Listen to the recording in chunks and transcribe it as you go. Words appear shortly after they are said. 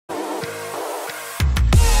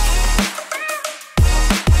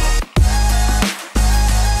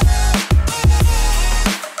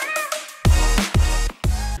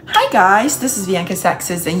Guys, this is Bianca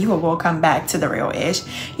Saxes and you are welcome back to The Real Ish.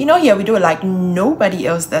 You know, here we do it like nobody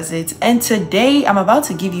else does it, and today I'm about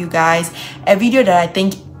to give you guys a video that I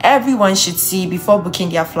think everyone should see before booking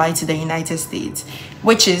their flight to the United States,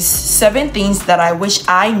 which is 7 things that I wish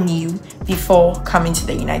I knew before coming to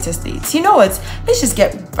the United States. You know what, let's just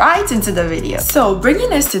get right into the video. So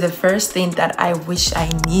bringing us to the first thing that I wish I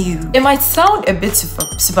knew, it might sound a bit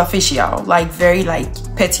superficial, like very like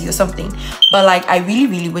petty or something, but like I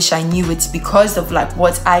really wish I knew it because of like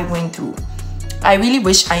what I went through. I really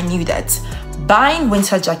wish I knew that buying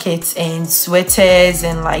winter jackets and sweaters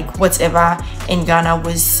and like whatever in Ghana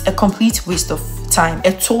was a complete waste of time,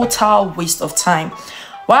 a total waste of time.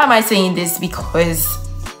 Why am I saying this? Because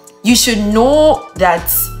you should know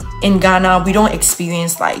that in Ghana we don't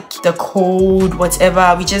experience like the cold,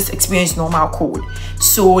 whatever, we just experience normal cold.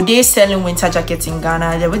 So they're selling winter jackets in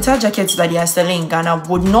Ghana. The winter jackets that they are selling in Ghana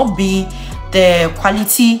would not be the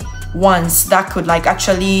quality ones that could like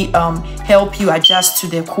actually help you adjust to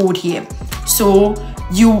the cold here. So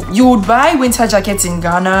you would buy winter jackets in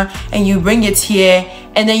Ghana and you bring it here,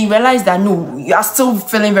 and then you realize that no, you are still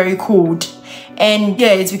feeling very cold, and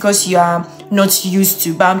yeah, it's because you are not used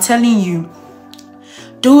to. But I'm telling you,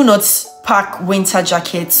 do not pack winter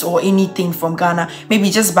jackets or anything from Ghana. Maybe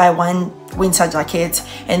just buy one winter jacket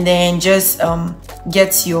and then just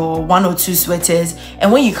get your 1 or 2 sweaters,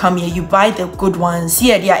 and when you come here you buy the good ones.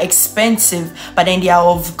 Yeah, they are expensive, but then they are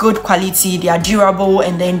of good quality, they are durable,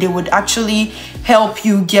 and then they would actually help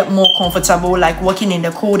you get more comfortable like walking in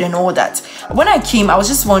the cold and all that. When I came, I was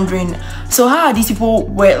just wondering, so how are these people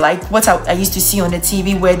were like what I used to see on the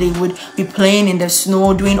TV, where they would be playing in the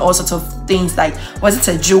snow, doing all sorts of things? Like, was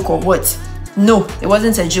it a joke or what? No, it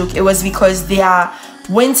wasn't a joke. It was because they are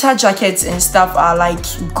winter jackets and stuff are like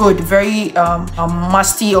good, very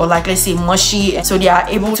musty, or like let's say mushy, so they are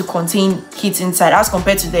able to contain heat inside as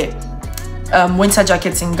compared to the winter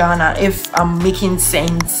jackets in Ghana, if I'm making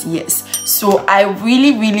sense. Yes, so I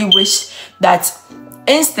really wish that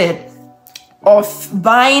instead of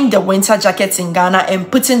buying the winter jackets in Ghana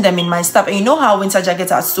and putting them in my stuff, and you know how winter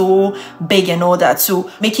jackets are so big and all that,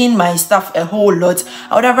 so making my stuff a whole lot,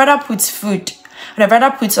 I would have rather put food. I'd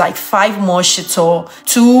rather put like 5 more shito,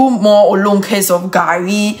 2 more olonkes of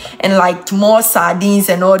gari, and like more sardines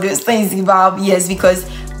and all those things. Yes, because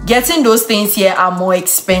getting those things here are more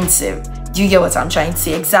expensive. Do you get what I'm trying to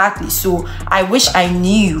say? Exactly. So I wish I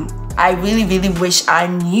knew, I really wish I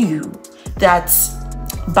knew that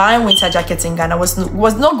buying winter jackets in Ghana was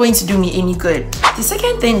not going to do me any good. The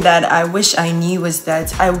second thing that I wish I knew was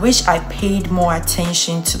that I wish I paid more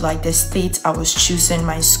attention to like the state I was choosing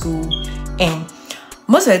my school in.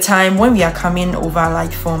 Most of the time when we are coming over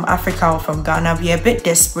like from Africa or from Ghana, we are a bit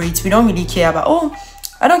desperate. We don't really care about, oh,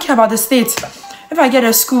 I don't care about the state. If I get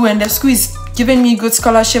a school and the school is giving me good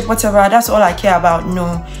scholarship, whatever, that's all I care about.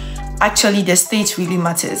 No, actually the state really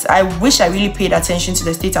matters. I wish I really paid attention to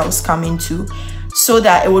the state I was coming to, so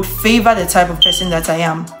that it would favor the type of person that I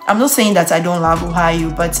am. I'm not saying that I don't love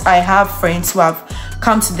Ohio, but I have friends who have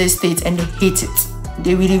come to this state and they hate it.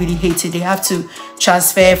 They really hate it. They have to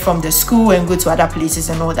transfer from the school and go to other places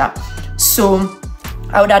and all that. So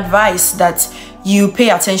I would advise that you pay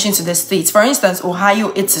attention to the states. For instance, Ohio,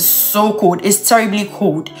 it is so cold. It's terribly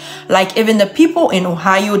cold. Like even the people in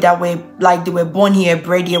Ohio that were like, they were born here,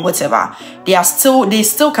 bred here, whatever, they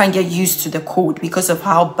still can't get used to the cold because of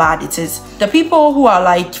how bad it is. The people who are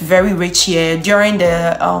like very rich here during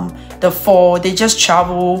the fall, they just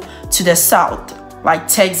travel to the south, like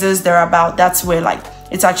Texas, thereabout. That's where like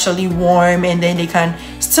it's actually warm, and then they can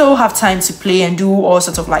still have time to play and do all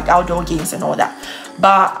sorts of like outdoor games and all that.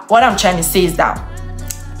 But what I'm trying to say is that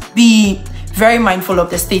be very mindful of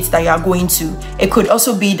the states that you are going to. It could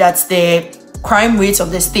also be that the crime rates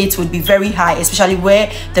of the states would be very high, especially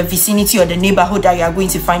where the vicinity or the neighborhood that you are going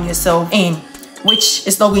to find yourself in, which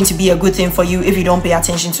is not going to be a good thing for you if you don't pay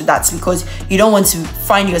attention to that, because you don't want to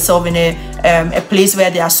find yourself in a place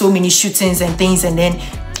where there are so many shootings and things, and then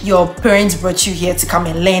your parents brought you here to come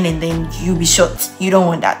and learn and then you be shot. You don't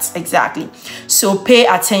want that. Exactly. So pay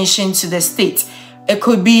attention to the state. It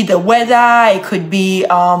could be the weather, it could be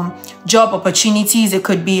job opportunities, it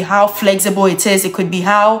could be how flexible it is, it could be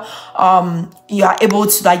how you are able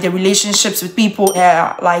to like the relationships with people.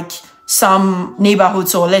 Like some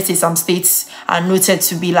neighborhoods, or let's say some states, are noted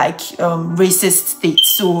to be like racist states.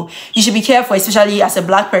 So you should be careful, especially as a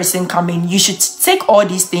black person coming. You should take all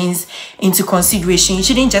these things into consideration. You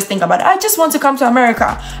shouldn't just think about, I just want to come to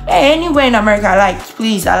America. Hey, anywhere in America I like,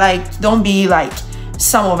 please, don't be like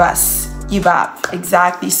some of us. Give up.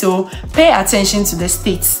 Exactly. So pay attention to the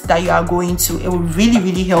states that you are going to. It will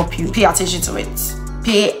really help you. Pay attention to it.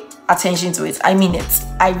 Pay attention to it. I mean it.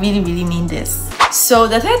 I really mean this. So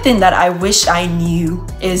the third thing that I wish I knew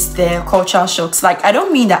is the cultural shocks. Like, I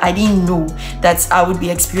don't mean that I didn't know that I would be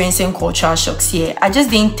experiencing cultural shocks here. I just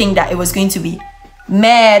didn't think that it was going to be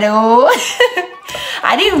metal.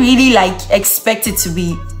 I didn't really like expect it to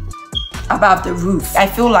be above the roof. I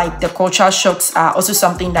feel like the cultural shocks are also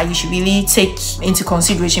something that you should really take into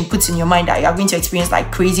consideration, put in your mind that you're going to experience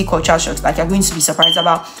like crazy cultural shocks, like you're going to be surprised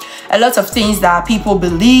about a lot of things that people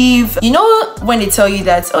believe. You know, when they tell you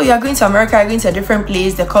that, oh, you're going to America, you're going to a different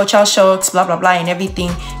place, the cultural shocks, blah blah blah and everything,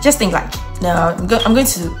 just think like, no, I'm going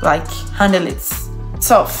to like handle it.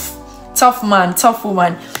 Tough man, tough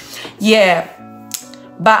woman. Yeah,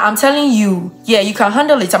 but I'm telling you, yeah, you can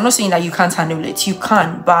handle it. I'm not saying that you can't handle it, you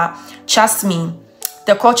can, but trust me,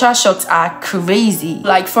 the cultural shocks are crazy.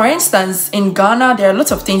 Like, for instance, in Ghana, there are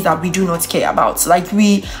lots of things that we do not care about. Like,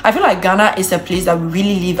 I feel like Ghana is a place that we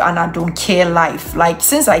really live and I don't care life. Like,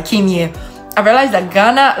 since I came here, I realized that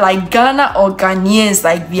Ghana or Ghanaians,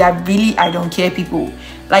 like, we are really I don't care people.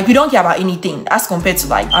 Like, we don't care about anything as compared to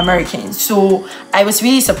like Americans. So I was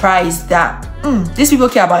really surprised that these people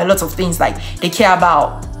care about a lot of things. Like, they care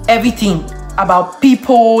about everything, about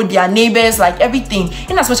people, their neighbors, like everything.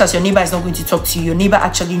 In as much as your neighbor is not going to talk to you, your neighbor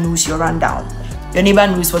actually knows your rundown. Your neighbor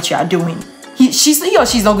knows what you are doing. He or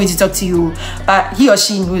she's not going to talk to you, but he or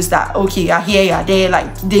she knows that, okay, you're here, you're there,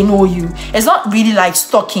 like they know you. It's not really like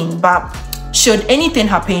stalking, but should anything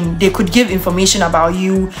happen, they could give information about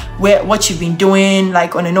you, what you've been doing,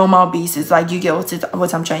 like on a normal basis. Like, you get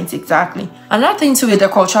what I'm trying to exactly. Another thing too with the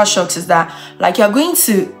cultural shocks is that, like, you're going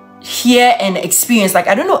to hear and experience, like,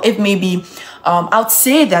 I don't know if maybe I would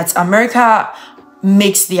say that America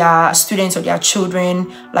makes their students or their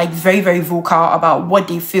children like very vocal about what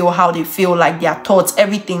they feel, how they feel, like their thoughts,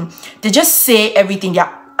 everything. They just say everything.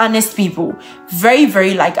 They're honest people,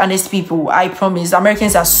 very like honest people. I promise,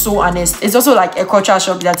 Americans are so honest. It's also like a cultural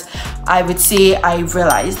shock that I would say I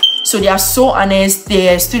realized. So they are so honest.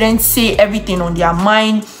 Their students say everything on their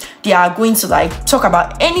mind. They are going to like talk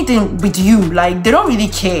about anything with you. Like, they don't really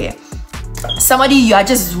care. Somebody you are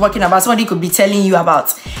just working about, somebody could be telling you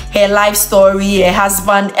about her life story, her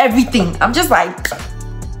husband, everything. I'm just like,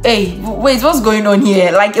 hey, wait, what's going on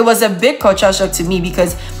here? Like, it was a big culture shock to me,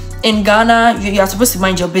 because in Ghana, you are supposed to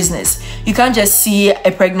mind your business. You can't just see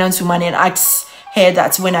a pregnant woman and ask her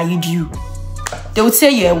that, when are you due? They would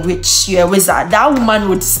say you're a witch, you're a wizard. That woman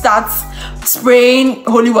would start spraying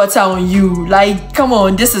holy water on you. Like, come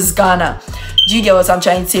on, this is Ghana. Do you get what I'm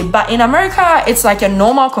trying to say? But in America, it's like a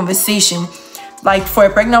normal conversation. Like, for a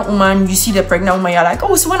pregnant woman, you see the pregnant woman, you're like,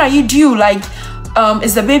 oh, so when are you due? Like,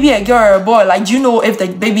 is the baby a girl or a boy? Like, do you know if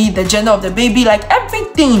the gender of the baby? Like,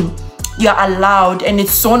 everything you're allowed, and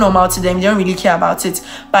it's so normal to them. They don't really care about it.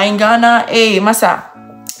 But in Ghana, hey, massa,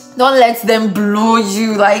 don't let them blow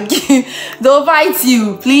you. Like, they'll fight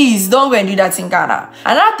you. Please don't go and do that in Ghana.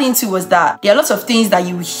 Another thing too was that there are lots of things that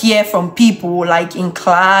you hear from people, like in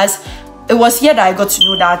class. It was here that I got to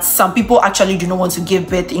know that some people actually do not want to give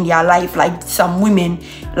birth in their life. Like, some women,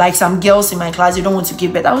 like some girls in my class, they don't want to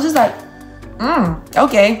give birth. I was just like,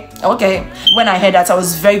 okay. When I heard that, I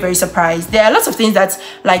was very surprised. There are lots of things that,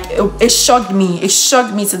 like, it shocked me. It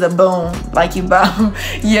shocked me to the bone. Like,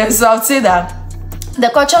 yeah, so I would say that the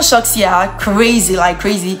cultural shocks here are crazy, like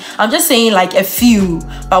crazy. I'm just saying like a few,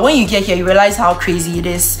 but when you get here, you realize how crazy it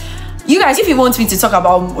is. You guys, if you want me to talk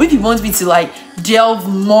about, if you want me to like delve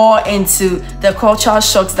more into the cultural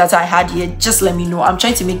shocks that I had here, just let me know. I'm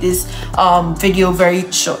trying to make this video very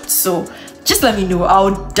short, so just let me know.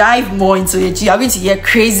 I'll dive more into it. You're going to hear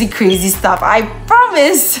crazy stuff, I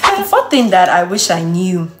promise. The fourth thing that I wish I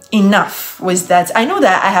knew enough was that, I know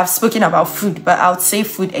that I have spoken about food, but I would say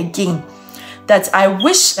food again, that I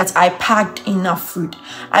wish that I packed enough food.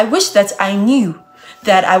 I wish that I knew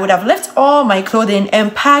that I would have left all my clothing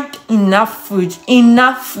and packed enough food.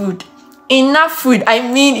 Enough food. I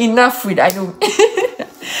mean enough food, I know.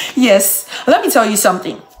 Yes, let me tell you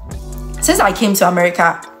something. Since I came to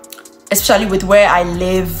America, especially with where I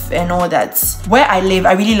live and all that, where I live,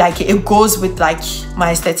 I really like it. It goes with like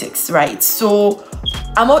my aesthetics, right? So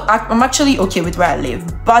I'm actually okay with where I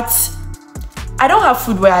live, but I don't have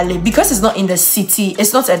food where I live because it's not in the city.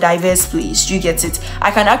 It's not a diverse place. You get it? I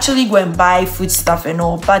can actually go and buy food stuff and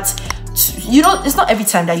all, but you know, it's not every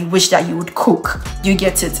time that you wish that you would cook. You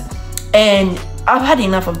get it? And I've had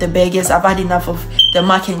enough of the burgers. I've had enough of the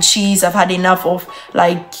mac and cheese. I've had enough of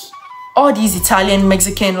like all these Italian,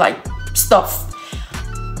 Mexican like stuff.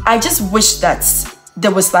 I just wish that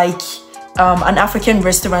there was like an African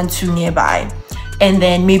restaurant too nearby, and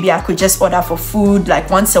then maybe I could just order for food like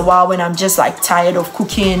once a while when I'm just like tired of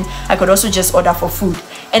cooking. I could also just order for food.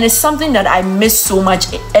 and it's something that I miss so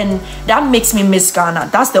much, and that makes me miss Ghana.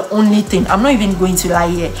 That's the only thing. I'm not even going to lie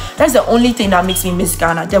here. That's the only thing that makes me miss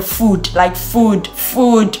Ghana. The food, like food.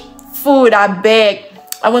 I beg.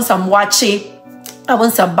 I want some wache. I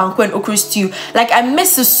want some banku and okra stew. Like, I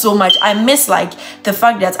miss it so much. I miss like the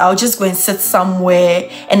fact that I'll just go and sit somewhere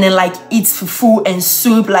and then like eat fufu and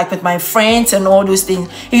soup like with my friends and all those things.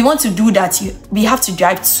 If you want to do that, we have to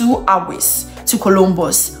drive 2 hours to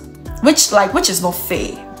Columbus, which is not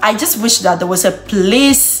fair. I just wish that there was a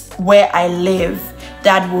place where I live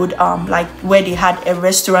that would like where they had a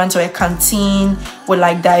restaurant or a canteen with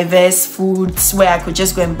like diverse foods, where I could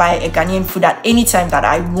just go and buy a Ghanaian food at any time that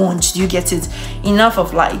I want. Do you get it? Enough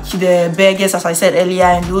of like the burgers, as I said earlier,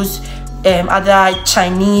 and those other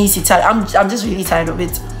Chinese, Italian. I'm just really tired of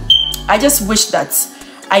it. I just wish that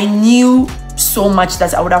I knew so much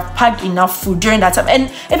that I would have packed enough food during that time.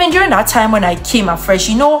 And even during that time when I came afresh,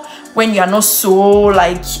 you know, when you are not so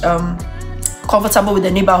like comfortable with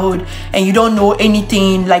the neighborhood and you don't know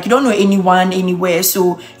anything, like you don't know anyone anywhere,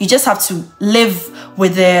 so you just have to live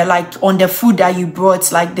with the like on the food that you brought,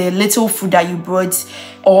 like the little food that you brought,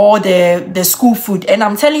 or the school food. And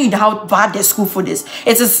I'm telling you how bad the school food is.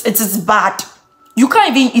 It is bad. You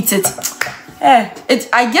can't even eat it.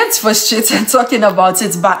 I get frustrated talking about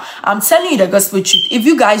it, but I'm telling you the gospel truth. If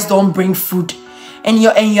you guys don't bring food, and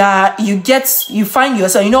you find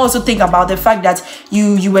yourself, you know, also think about the fact that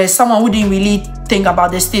you were someone who didn't really think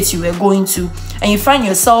about the state you were going to, and you find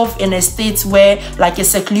yourself in a state where like a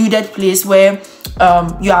secluded place where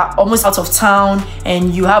you are almost out of town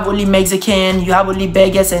and you have only Mexican, you have only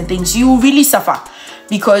burgers and things, you really suffer,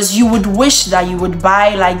 because you would wish that you would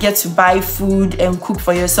get to buy food and cook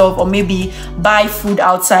for yourself, or maybe buy food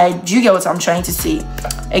outside. Do you get what I'm trying to say?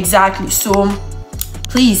 Exactly. So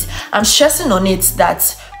please, I'm stressing on it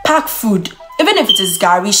that pack food, even if it is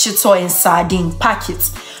gari, shito, and sardine, pack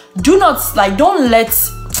it. Do not don't let.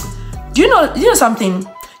 Do you know something?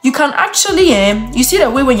 You can actually, you see the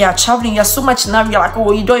way when you're traveling, you're so much now, you're like,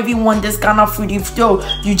 oh, you don't even want this kind of food. If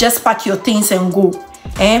you just pack your things and go,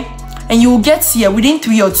 and you will get here within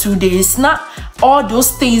 3 or 2 days. Now all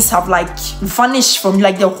those things have like vanished from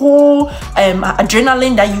like the whole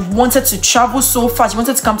adrenaline that you wanted to travel so fast, you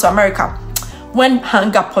wanted to come to America. When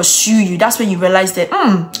hunger pursue you, that's when you realize that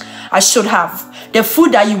I should have the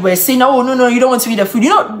food that you were saying, oh no, you don't want to eat the food. You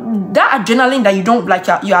know that adrenaline that you don't like,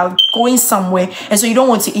 you are going somewhere, and so you don't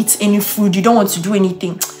want to eat any food, you don't want to do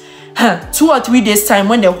anything. 2 or 3 days time,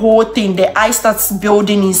 when the whole thing, the ice starts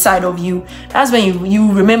building inside of you, that's when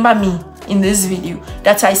you remember me in this video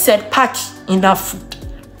that I said pack enough food.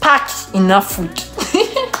 Pack enough food.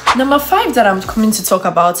 Number 5 that I'm coming to talk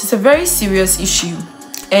about is a very serious issue.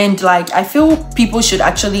 And like, I feel people should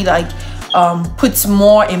actually like put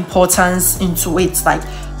more importance into it, like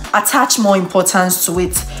attach more importance to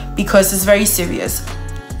it, because it's very serious.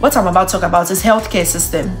 What I'm about to talk about is healthcare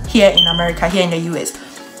system here in America, here in the US.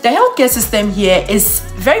 The healthcare system here is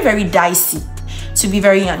very, very dicey, to be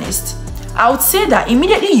very honest. I would say that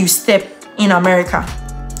immediately you step in America,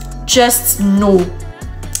 just know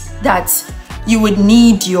that you would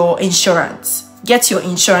need your insurance. Get your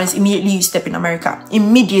insurance immediately you step in America,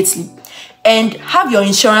 immediately, and have your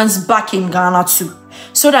insurance back in Ghana too,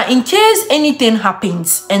 so that in case anything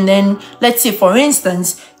happens, and then let's say for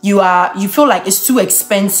instance you feel like it's too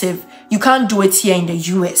expensive, you can't do it here in the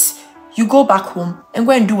US, you go back home and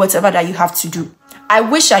go and do whatever that you have to do. I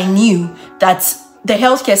wish I knew that the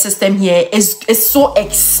healthcare system here is so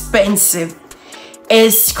expensive.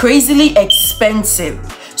 It's crazily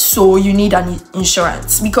expensive. So you need an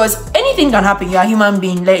insurance, because anything can happen. You're a human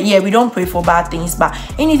being. Like, yeah, we don't pray for bad things, but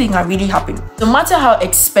anything can really happen. No matter how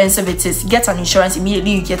expensive it is, get an insurance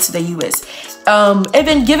immediately you get to the US.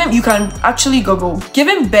 Even you can actually Google,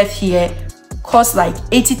 giving birth here costs like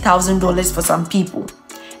 $80,000 for some people,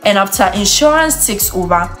 and after insurance takes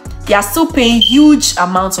over, they are still paying huge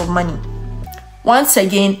amounts of money. Once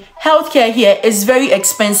again, healthcare here is very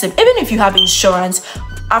expensive. Even if you have insurance,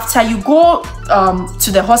 after you go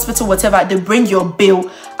to the hospital, whatever, they bring your bill.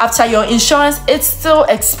 After your insurance, it's still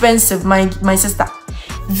expensive, my sister.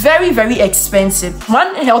 Very, very expensive.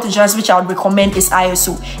 One health insurance which I would recommend is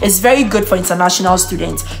ISO. It's very good for international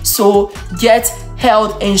students. So get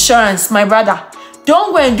health insurance, my brother.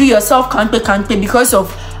 Don't go and do yourself can't pay because of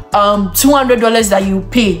 $200 that you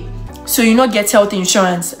pay. So you not get health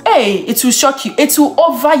insurance. Hey, it will shock you. It will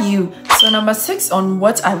over you. So number 6 on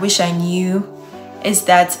what I wish I knew is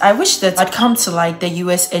that I wish that I'd come to like the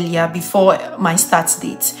US earlier before my start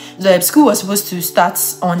date. The school was supposed to start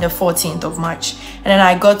on the 14th of March, and then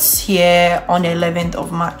I got here on the 11th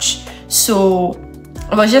of March. So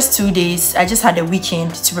it was just 2 days. I just had a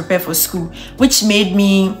weekend to prepare for school, which made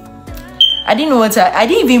me, I didn't know what I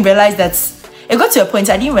didn't even realize that. It got to a point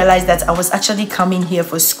I didn't realize that I was actually coming here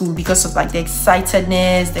for school because of like the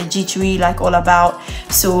excitedness, the jittery, like all about.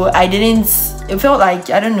 So it felt like,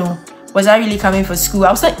 I don't know, was I really coming for school?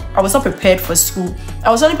 I was not prepared for school.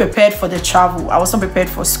 I was only prepared for the travel. I was not prepared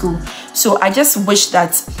for school. So I just wish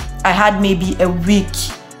that I had maybe a week,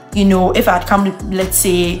 you know, if I had come, let's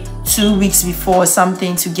say 2 weeks before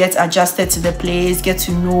something, to get adjusted to the place, get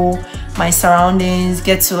to know my surroundings,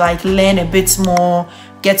 get to like learn a bit more,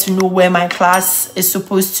 get to know where my class is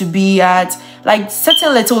supposed to be at, like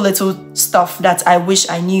certain little stuff that I wish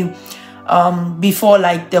I knew before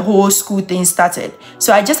like the whole school thing started.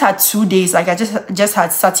 So I just had 2 days, like I just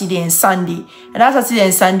had Saturday and Sunday, and that Saturday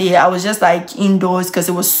and Sunday I was just like indoors because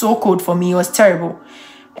it was so cold for me. It was terrible,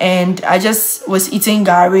 and I just was eating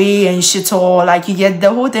gari and shit all, like, you get,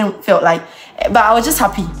 the whole thing felt like, but I was just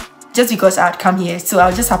happy just because I had come here. So I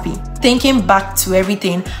was just happy. Thinking back to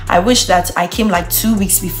everything, I wish that I came like 2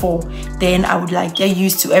 weeks before. Then I would like get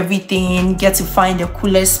used to everything, get to find the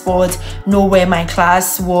coolest spot, know where my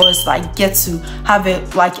class was, like get to have a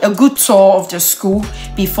good tour of the school.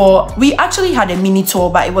 Before, we actually had a mini tour,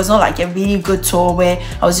 but it was not like a really good tour where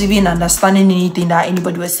I was even understanding anything that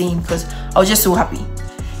anybody was saying, because I was just so happy.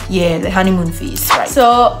 Yeah, the honeymoon phase, right?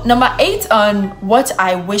 So number 8 on what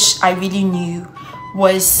I wish I really knew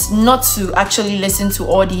was not to actually listen to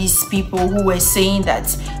all these people who were saying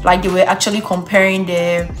that, like, they were actually comparing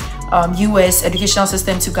the US educational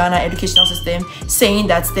system to Ghana educational system, saying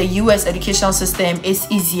that the US educational system is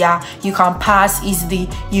easier, you can pass easily,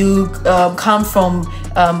 you come from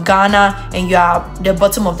Ghana and you are the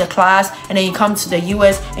bottom of the class, and then you come to the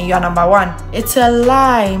US and you are number 1. It's a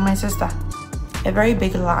lie, my sister, a very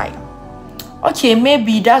big lie. Okay,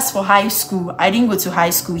 maybe that's for high school. I didn't go to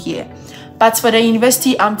high school here. But for the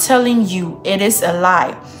university, I'm telling you, it is a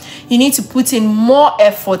lie. You need to put in more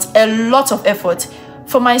effort, a lot of effort.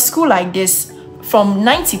 For my school like this, from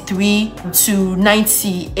 93 to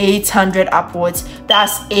 9800 upwards,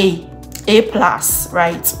 that's A plus,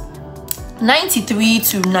 right? 93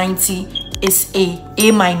 to 90 is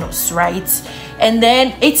A minus, right? And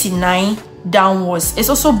then 89 downwards is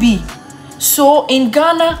also B. So in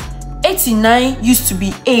Ghana, 89 used to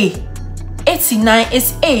be A. 89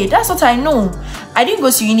 is A. That's what I know. I didn't go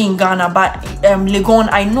to uni in Ghana, but Legon,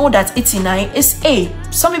 I know that 89 is A.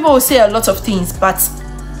 Some people will say a lot of things, but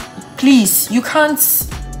please, you can't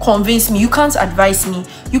convince me, you can't advise me,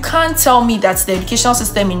 you can't tell me that the educational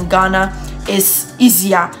system in Ghana is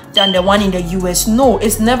easier than the one in the US. No,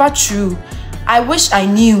 it's never true. I wish I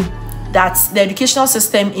knew that the educational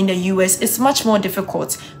system in the US is much more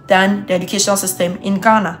difficult than the educational system in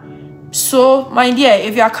Ghana. So, my dear,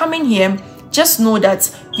 if you are coming here, just know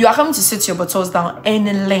that you are coming to sit your buttocks down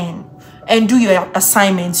and learn and do your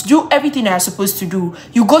assignments, do everything that you're supposed to do.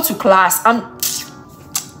 You go to class.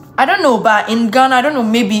 I don't know, but in Ghana, I don't know,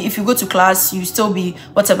 maybe if you go to class, you still be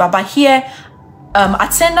whatever. But here,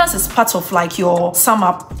 attendance is part of like your sum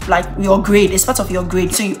up, like your grade. It's part of your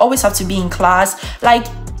grade. So you always have to be in class. Like,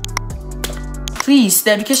 please,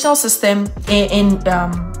 the educational system in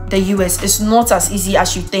the US is not as easy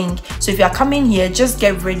as you think. So if you are coming here, just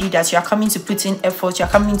get ready that you are coming to put in effort, you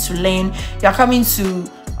are coming to learn, you are coming to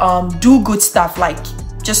do good stuff, like,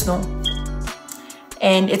 just know.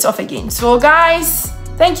 And it's off again. So guys,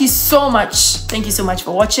 thank you so much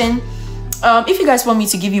for watching. If you guys want me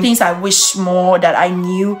to give you things I wish more that I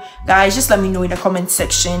knew, guys, just let me know in the comment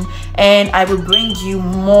section, and I will bring you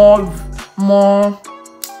more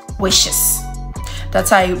wishes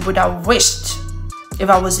that I would have wished if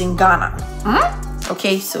I was in Ghana.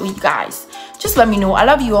 Okay, so you guys, just let me know. I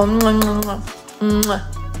love you all.